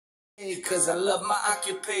Cause I love my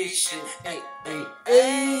occupation. Hey, hey,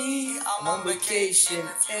 hey, I'm on vacation.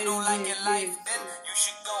 If you don't like your life, then you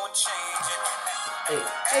should go and change it. Hey,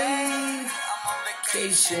 hey, I'm on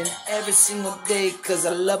vacation every single day. Cause I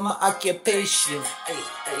love my occupation. Hey,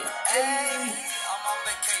 hey, hey, I'm on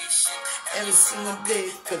vacation every single day.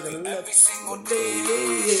 Cause I love every single day.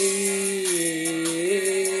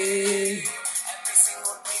 Every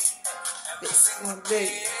single day. Every single day.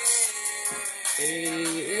 Every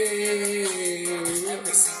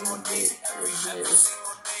single day, every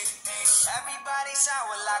single day. Everybody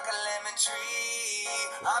sour like a lemon tree.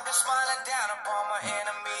 I'm just smiling down upon my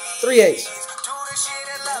enemies. 3/8. Do the shit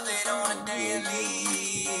and love it on a daily.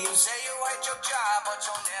 You say you hate your job, but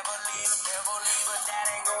you'll never leave. But that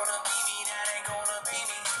ain't gonna be me, that ain't gonna be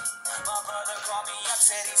me. My brother called me up,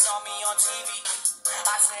 said he saw me on TV.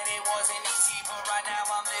 I said it wasn't easy, but right now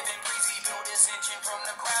I'm living breezy. Built this engine from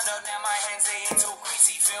the ground up, now my hands they ain't too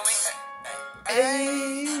greasy, feel me?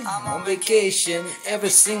 Hey, I'm on vacation every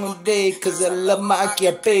single day cause I love my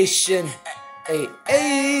occupation. Hey,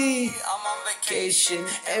 hey, I'm on vacation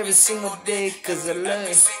every single day cause I love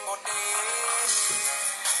every single day.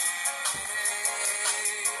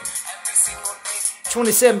 Every single day.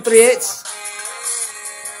 27 3/8.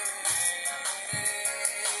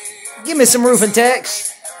 Give me some roofing tax.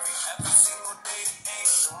 Every single day.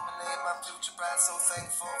 Illuminate my future bright, so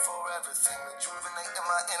thankful for everything. Rejuvenating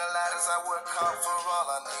my inner light as I work hard for all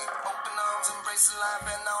I need. Open arms, embrace life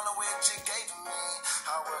and all the which you gave to me.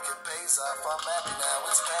 Hard work it pays off, I'm happy now,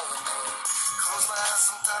 it's paying me. Close my eyes,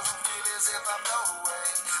 sometimes I feel as if I'm blown away.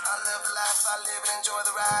 I live life, I live and enjoy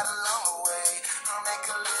the ride along the way. I'll make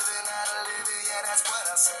a living out of living, yeah, that's what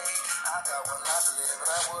I say. I got one life to live and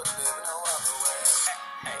I wouldn't live no other way.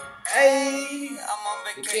 Hey, I'm on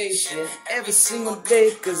vacation every single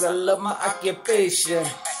day cause I love my occupation.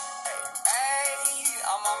 Hey,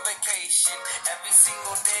 I'm on vacation every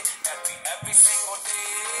single day, every single day.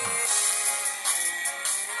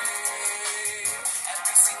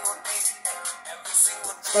 Every single day, every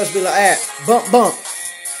single day. Supposed to be like that. Bump, bump.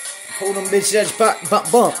 Hold them bitches at your pocket. Bump,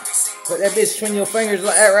 bump. Put that bitch between your fingers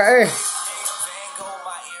like that right there.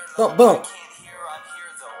 Bump, bump.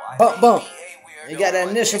 Bump, bump. You got that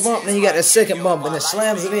initial bump, then you got that second bump, and it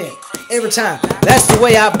slams it in. Every time. That's the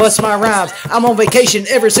way I bust my rhymes. I'm on vacation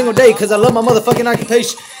every single day because I love my motherfucking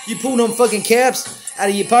occupation. You pull them fucking caps out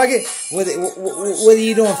of your pocket, whether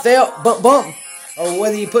you doing felt, bump, bump, or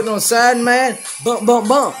whether you putting on side, man, bump, bump,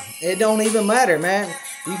 bump. It don't even matter, man.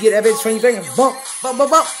 You get that bitch between your fingers, bump, bump,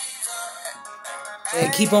 bump, bump,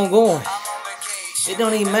 and keep on going. It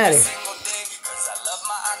don't even matter.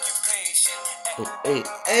 Hey,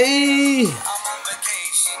 hey.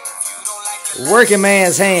 Working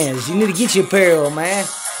man's hands. You need to get your apparel, man.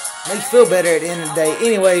 Make you feel better at the end of the day.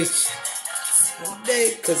 Anyways,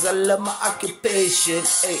 cause I love my occupation.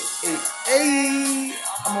 Hey, hey, hey.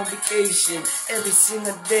 I'm on vacation every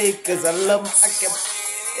single day cause I love my occupation.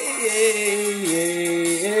 Hey,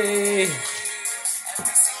 hey, hey.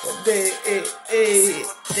 Hey, hey, hey,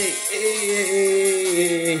 hey,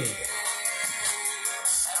 hey.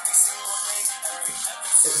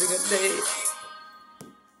 Every single day.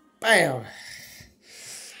 Bam.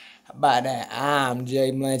 How about that? I'm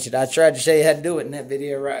Jay Blanchett. I tried to show you how to do it in that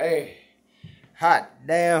video right here. Hot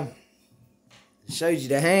damn. Shows you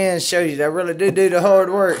the hands, shows you that I really do the hard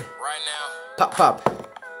work. Right now. Pop, pop.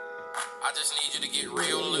 I just need you to get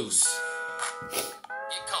real loose.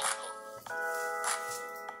 Get comfortable.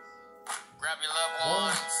 Grab your loved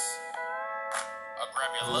ones. Or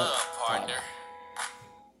grab your love partner.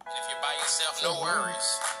 And if you're by yourself, no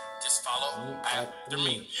worries. Just follow after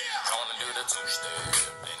me. Gonna do the two-step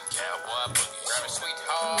and cowboy boogie. Grab a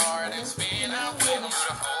sweetheart and spin out with him. Do the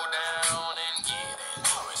hold down and get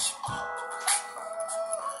into it.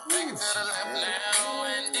 Take it to the left now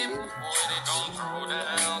and dip with it. Don't throw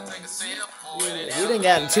down, take a sip with it. We done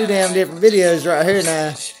gotten two damn different videos right here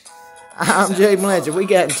now. I'm Jay Blanchett. We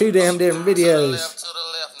got two damn different videos. To the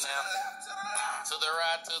left now. To the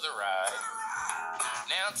right, to the right.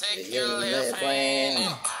 Now take your left hand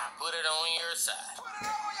and put it on your side.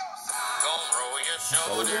 Gonna roll your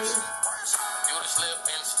shoulders. Do the slip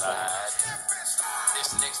and slide. This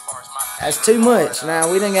next part's my That's too much.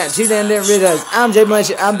 Now we done got two damn different videos. I'm Jay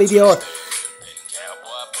Blanchett. I'm BDR.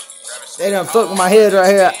 They done fucked with my head right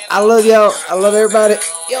here. I love y'all. I love everybody.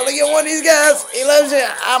 Yo, look at one of these guys. He loves you.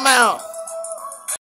 I'm out.